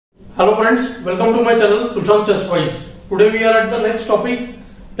Hello friends, welcome to my channel Sushant Chess Wise. Today we are at the next topic,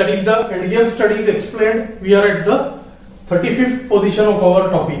 that is the endgame studies explained. We are at the 35th position of our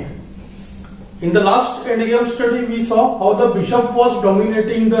topic. In the last endgame study we saw how the bishop was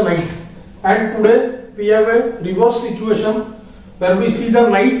dominating the knight, and today we have a reverse situation where we see the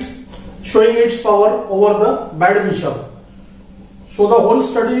knight showing its power over the bad bishop. So the whole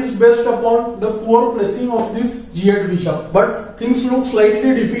study is based upon the poor placing of this g8 bishop, but things look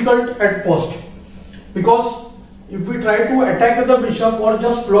slightly difficult at first, because if we try to attack the bishop or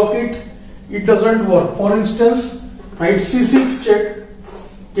just block it, it doesn't work. For instance, knight c6 check,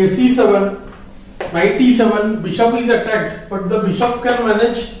 kc7, knight e7, bishop is attacked, but the bishop can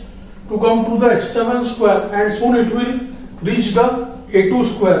manage to come to the h7 square and soon it will reach the a2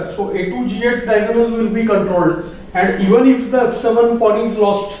 square. So a2 g8 diagonal will be controlled, and even if the f7 pawn is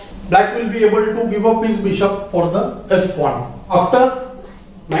lost, black will be able to give up his bishop for the f pawn. After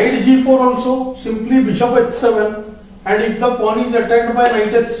knight g4 also, simply bishop h7, and if the pawn is attacked by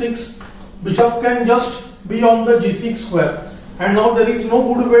knight h6, bishop can just be on the g6 square, and now there is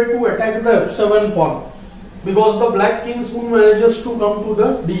no good way to attack the f7 pawn, because the black king soon manages to come to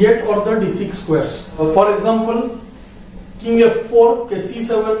the d8 or the d6 squares. For example, king f4,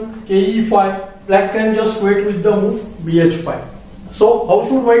 kc7, ke5, black can just wait with the move bh5. So how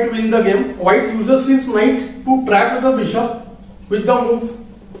should white win the game? White uses his knight to trap the bishop with the move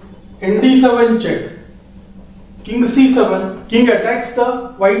nd7 check, king c7, king attacks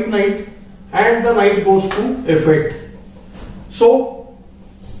the white knight and the knight goes to f8. So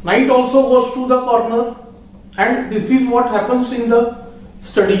knight also goes to the corner, and this is what happens in the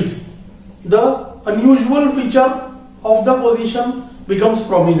studies. The unusual feature of the position becomes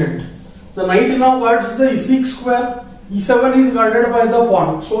prominent. The knight now guards the e6 square, e7 is guarded by the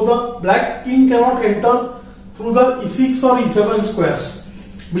pawn, so the black king cannot enter through the e6 or e7 squares.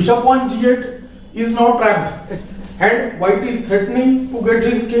 Bishop on g8 is now trapped, and white is threatening to get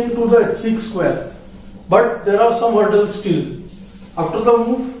his king to the h6 square, but there are some hurdles still. After the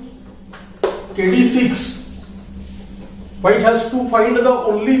move kd6, white has to find the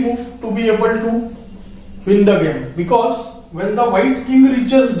only move to be able to win the game, because when the white king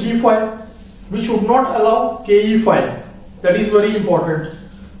reaches g5, we should not allow ke5. That is very important.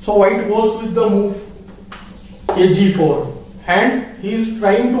 So white goes with the move kg4, and he is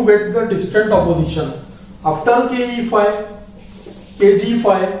trying to get the distant opposition. After ke5,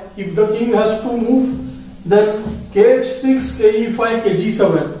 kg5, if the king has to move, then kh6, ke5,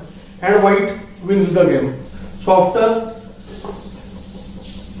 kg7, and white wins the game. So after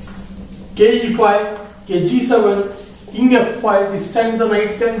ke5, kg7, king f5, this time the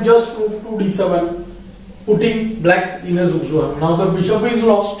knight can just move to d7, putting black in a zugzwang. Now the bishop is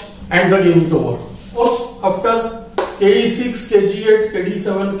lost and the game is over. Of course, after ke6, kg8,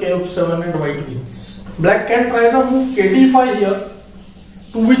 kd7, kf7, and white wins. Black can try the move kd5 here,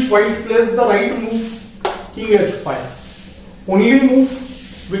 to which white plays the right move king h5. Only move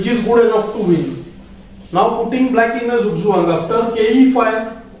which is good enough to win. Now putting black in a zugzwang. After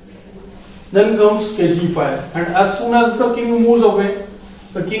ke5, then comes kg5, and as soon as the king moves away,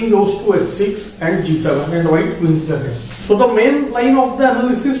 the king goes to h6 and g7, and white wins the game. So the main line of the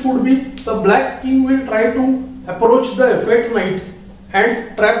analysis would be the black king will try to approach the f8 knight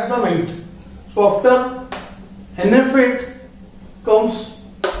and trap the knight. So after nf8 comes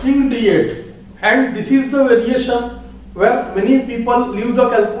king d8, and this is the variation where many people leave the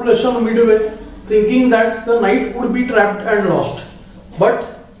calculation midway, thinking that the knight would be trapped and lost.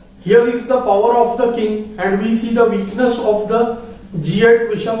 But here is the power of the king, and we see the weakness of the g8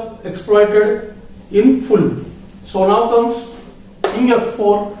 bishop exploited in full. So now comes king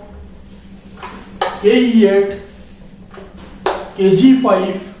f4, ke8,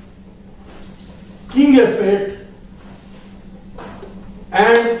 kg5, king f8,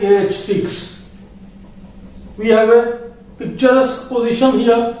 and kh6. We have a picturesque position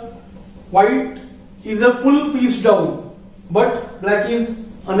here. White is a full piece down, but black is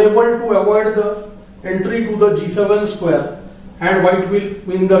unable to avoid the entry to the g7 square, and white will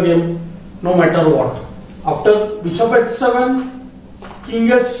win the game no matter what. After bishop h7, king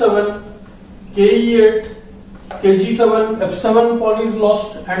h7, ke8, kg7, f7 pawn is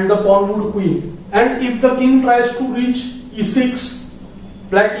lost and the pawn would queen. And if the king tries to reach e6,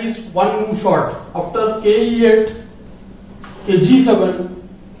 black is one move short. After ke8, kg7,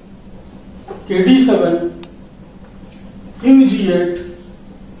 kd7, king g8,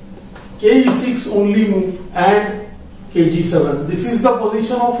 ke6 only move, and kg7. This is the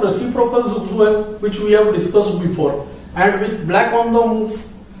position of reciprocal zugzwang which we have discussed before, and with black on the move,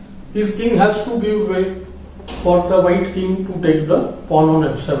 his king has to give way for the white king to take the pawn on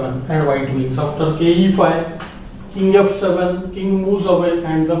f7 and white wins. After k e5, king f7, king moves away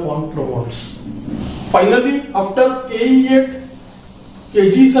and the pawn promotes. Finally, after k e8,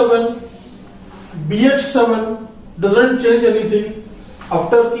 kg7, bh7 doesn't change anything.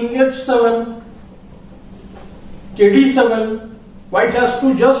 After king h7, kd7, white has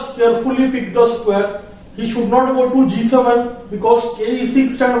to just carefully pick the square. He should not go to g7 because k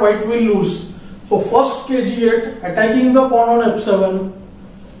e6 and white will lose. So first kg8 attacking the pawn on f7,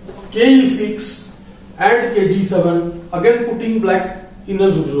 k e6 and kg7, again putting black in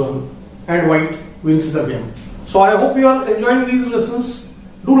a zone and white wins the game. So I hope you are enjoying these lessons.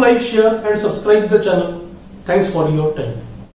 Do like, share and subscribe the channel. Thanks for your time.